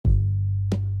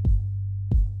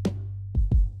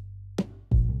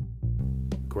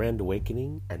Grand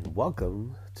Awakening, and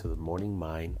welcome to the Morning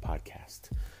Mind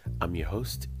Podcast. I'm your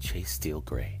host, Chase Steele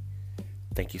Gray.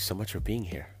 Thank you so much for being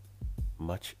here.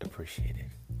 Much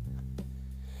appreciated.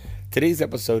 Today's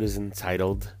episode is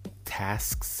entitled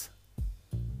Tasks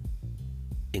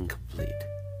Incomplete.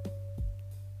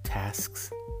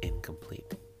 Tasks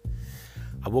Incomplete.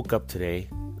 I woke up today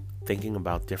thinking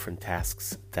about different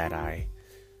tasks that I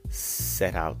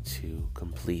set out to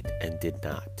complete and did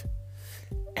not.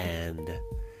 And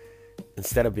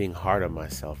instead of being hard on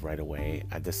myself right away,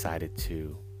 I decided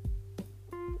to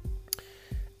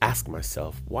ask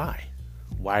myself, why?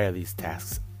 Why are these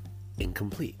tasks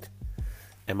incomplete?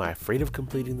 Am I afraid of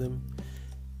completing them?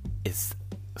 Is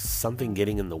something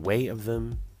getting in the way of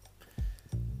them?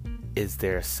 Is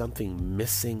there something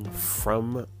missing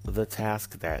from the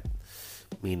task that,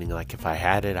 meaning like if I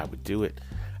had it, I would do it?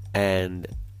 And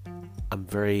I'm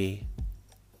very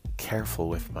careful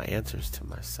with my answers to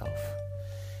myself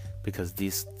because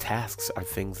these tasks are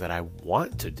things that I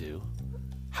want to do.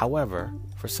 However,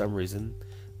 for some reason,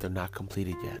 they're not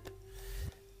completed yet.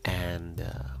 And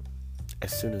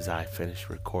as soon as I finish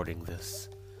recording this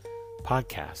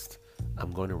podcast,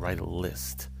 I'm going to write a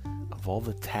list of all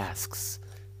the tasks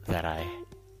that I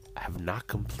have not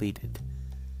completed.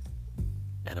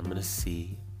 And I'm going to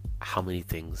see how many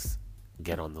things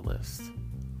get on the list.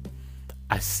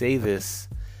 I say this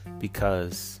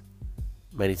because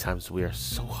many times we are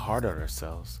so hard on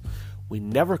ourselves. We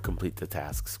never complete the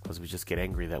tasks because we just get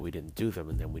angry that we didn't do them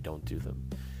and then we don't do them.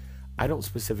 I don't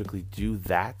specifically do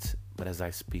that, but as I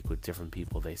speak with different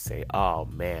people, they say, oh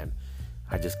man,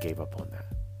 I just gave up on that.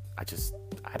 I just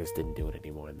didn't do it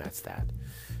anymore, and that's that.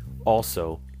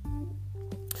 Also,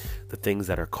 the things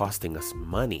that are costing us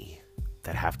money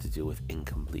that have to do with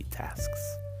incomplete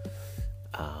tasks.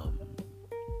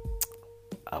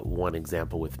 One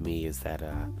example with me is that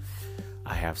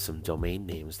I have some domain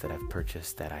names that I've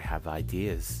purchased that I have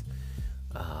ideas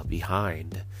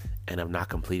behind, and I've not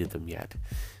completed them yet.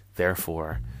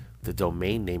 Therefore, the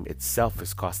domain name itself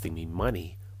is costing me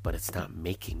money, but it's not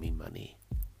making me money,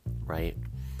 right?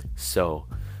 So,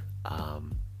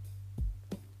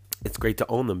 it's great to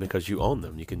own them because you own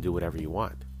them. You can do whatever you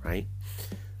want, right?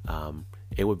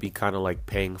 It would be kind of like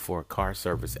paying for a car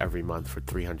service every month for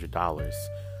 $300,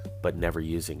 but never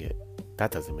using it.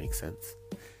 That doesn't make sense.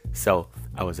 So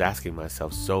I was asking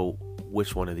myself, so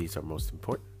which one of these are most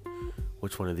important?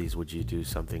 Which one of these would you do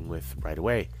something with right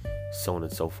away? So on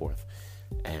and so forth.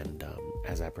 And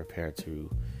as I prepare to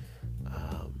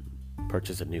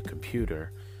purchase a new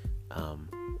computer,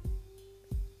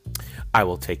 I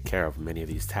will take care of many of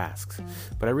these tasks.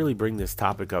 But I really bring this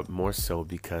topic up more so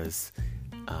because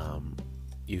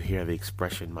you hear the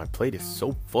expression, my plate is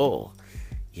so full,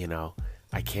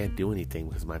 I can't do anything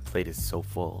because my plate is so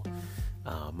full.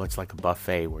 Much like a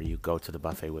buffet where you go to the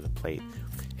buffet with a plate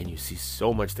and you see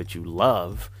so much that you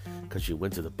love because you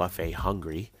went to the buffet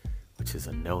hungry, which is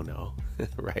a no-no,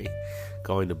 right?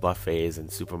 Going to buffets and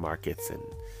supermarkets and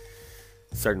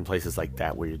certain places like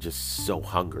that where you're just so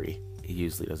hungry, it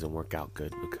usually doesn't work out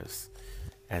good because,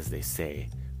 as they say,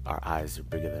 our eyes are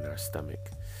bigger than our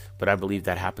stomach. But I believe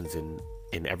that happens in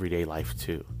everyday life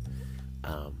too.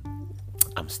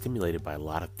 I'm stimulated by a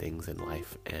lot of things in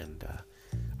life, and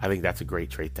I think that's a great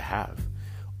trait to have.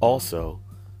 Also,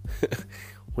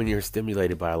 when you're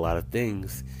stimulated by a lot of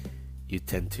things, you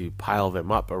tend to pile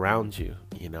them up around you.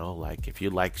 Like if you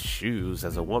like shoes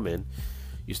as a woman,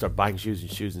 you start buying shoes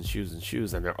and shoes and shoes and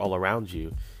shoes, and they're all around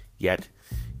you. Yet,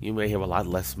 you may have a lot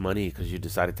less money because you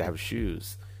decided to have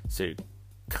shoes. So you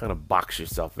kind of box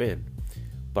yourself in.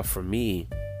 But for me,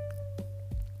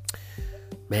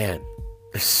 man,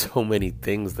 there's so many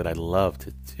things that I love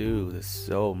to do. There's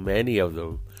so many of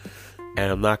them. And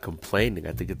I'm not complaining.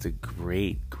 I think it's a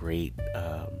great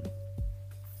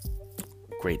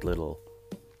little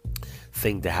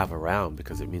thing to have around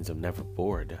because it means I'm never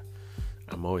bored.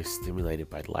 I'm always stimulated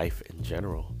by life in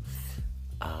general.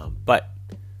 But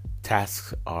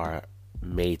tasks are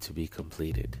made to be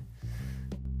completed.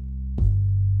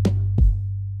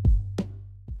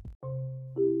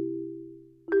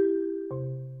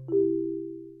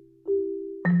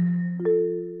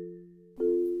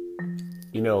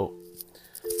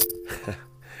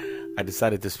 I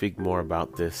decided to speak more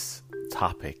about this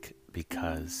topic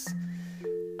because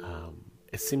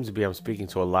it seems to be I'm speaking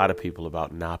to a lot of people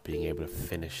about not being able to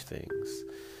finish things.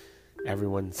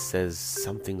 Everyone says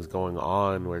something's going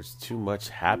on where it's too much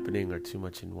happening or too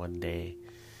much in one day.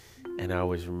 And I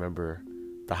always remember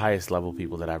the highest level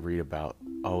people that I read about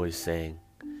always saying,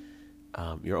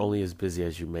 you're only as busy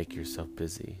as you make yourself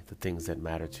busy. The things that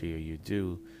matter to you, you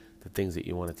do. the things that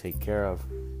you want to take care of,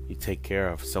 you take care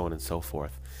of, so on and so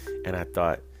forth. And I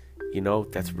thought,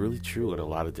 that's really true in a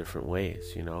lot of different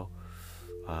ways.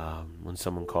 When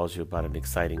someone calls you about an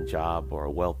exciting job or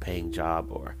a well-paying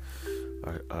job or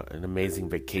an amazing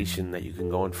vacation that you can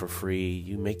go on for free,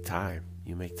 you make time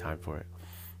for it.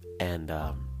 And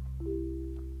I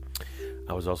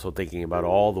was also thinking about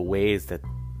all the ways that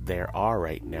there are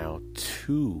right now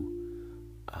to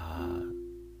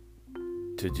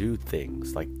do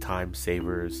things like time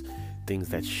savers, things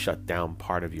that shut down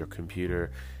part of your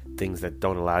computer, things that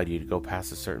don't allow you to go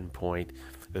past a certain point.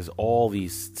 There's all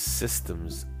these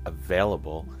systems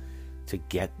available to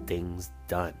get things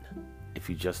done if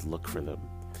you just look for them.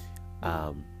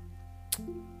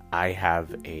 I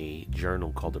have a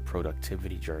journal called the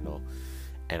Productivity Journal,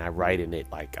 and I write in it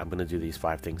like, I'm going to do these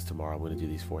 5 things tomorrow, I'm going to do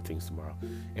these 4 things tomorrow.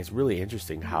 It's really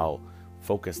interesting how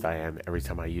focused I am every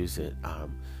time I use it.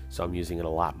 So I'm using it a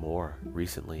lot more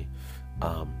recently.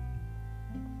 But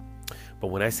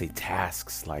when I say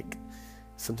tasks, like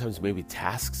sometimes maybe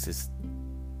tasks is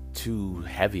too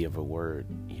heavy of a word,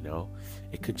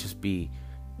 It could just be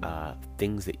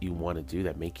things that you want to do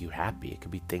that make you happy. It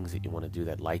could be things that you want to do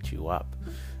that light you up.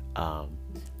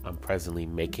 I'm presently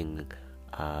making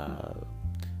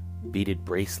beaded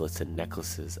bracelets and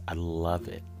necklaces. I love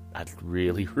it. I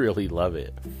really, really love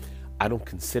it. I don't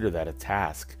consider that a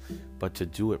task, but to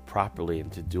do it properly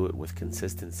and to do it with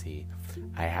consistency,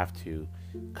 I have to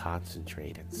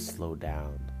concentrate and slow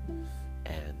down.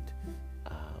 And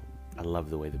I love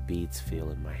the way the beads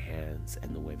feel in my hands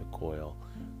and the way the coil,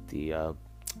 the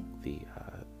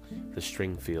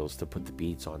string feels to put the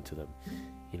beads onto them.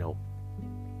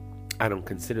 I don't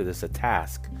consider this a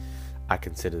task. I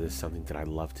consider this something that I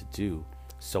love to do,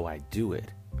 so I do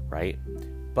it, right?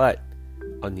 But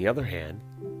on the other hand,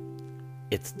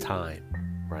 it's time,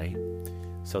 right?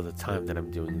 So the time that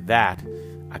I'm doing that,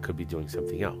 I could be doing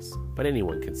something else. But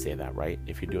anyone can say that, right?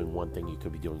 If you're doing one thing, you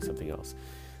could be doing something else.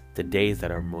 The days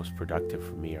that are most productive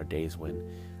for me are days when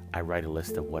I write a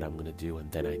list of what I'm going to do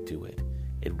and then I do it.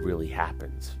 It really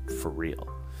happens for real.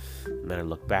 And then I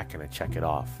look back and I check it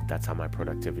off. That's how my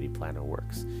productivity planner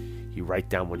works. You write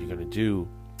down what you're going to do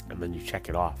and then you check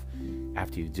it off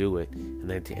after you do it. And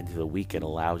then at the end of the week, it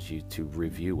allows you to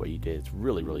review what you did. It's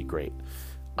really, really great.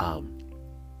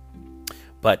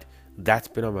 But that's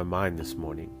been on my mind this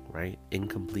morning, right?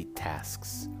 Incomplete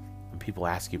tasks. When people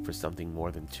ask you for something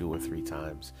more than 2 or 3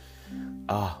 times,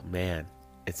 oh man,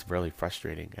 it's really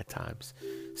frustrating at times.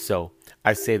 So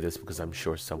I say this because I'm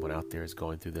sure someone out there is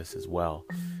going through this as well.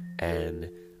 And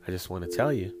I just want to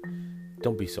tell you,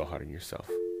 don't be so hard on yourself.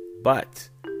 But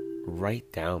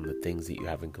write down the things that you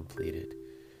haven't completed.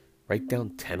 Write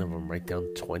down 10 of them, write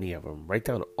down 20 of them, write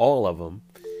down all of them,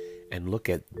 and look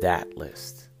at that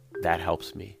list. That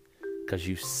helps me because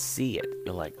you see it.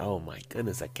 You're like, oh my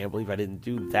goodness, I can't believe I didn't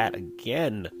do that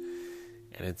again.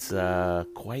 And it's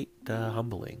quite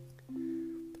humbling.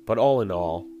 But all in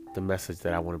all, the message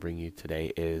that I want to bring you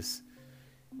today is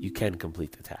you can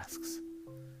complete the tasks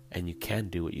and you can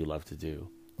do what you love to do.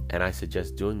 And I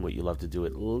suggest doing what you love to do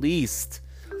at least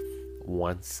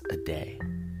once a day.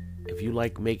 If you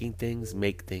like making things,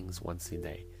 make things once a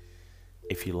day.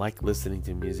 If you like listening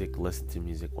to music, listen to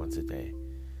music once a day.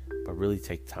 But really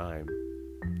take time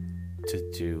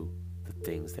to do the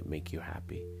things that make you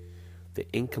happy. The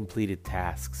incompleted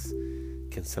tasks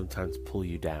can sometimes pull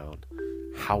you down.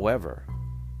 However,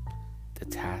 the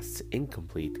tasks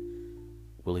incomplete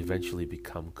will eventually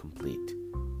become complete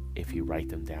if you write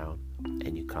them down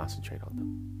and you concentrate on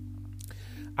them.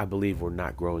 I believe we're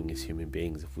not growing as human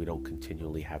beings if we don't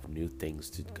continually have new things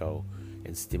to go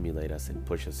and stimulate us and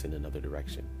push us in another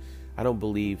direction. I don't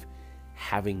believe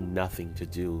having nothing to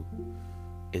do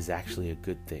is actually a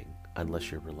good thing unless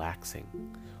you're relaxing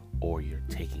or you're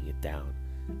taking it down.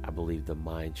 I believe the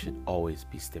mind should always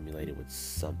be stimulated with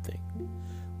something.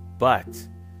 But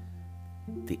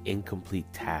the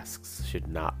incomplete tasks should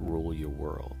not rule your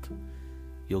world.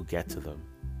 You'll get to them,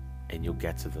 and you'll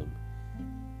get to them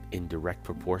in direct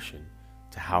proportion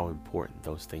to how important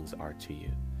those things are to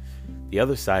you. The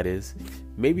other side is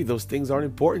maybe those things aren't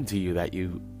important to you that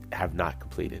you have not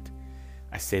completed.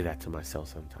 I say that to myself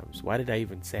sometimes. Why did I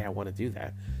even say I want to do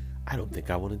that? I don't think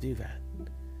I want to do that.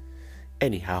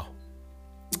 Anyhow,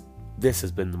 this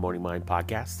has been the Morning Mind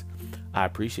Podcast. I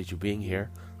appreciate you being here,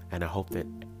 and I hope that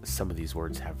some of these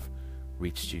words have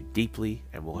reached you deeply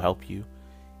and will help you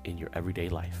in your everyday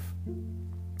life.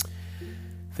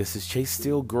 This is Chase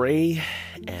Steele Gray,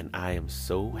 and I am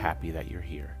so happy that you're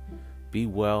here. Be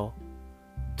well,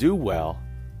 do well,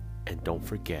 and don't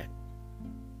forget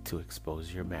to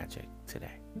expose your magic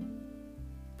today.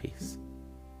 Peace.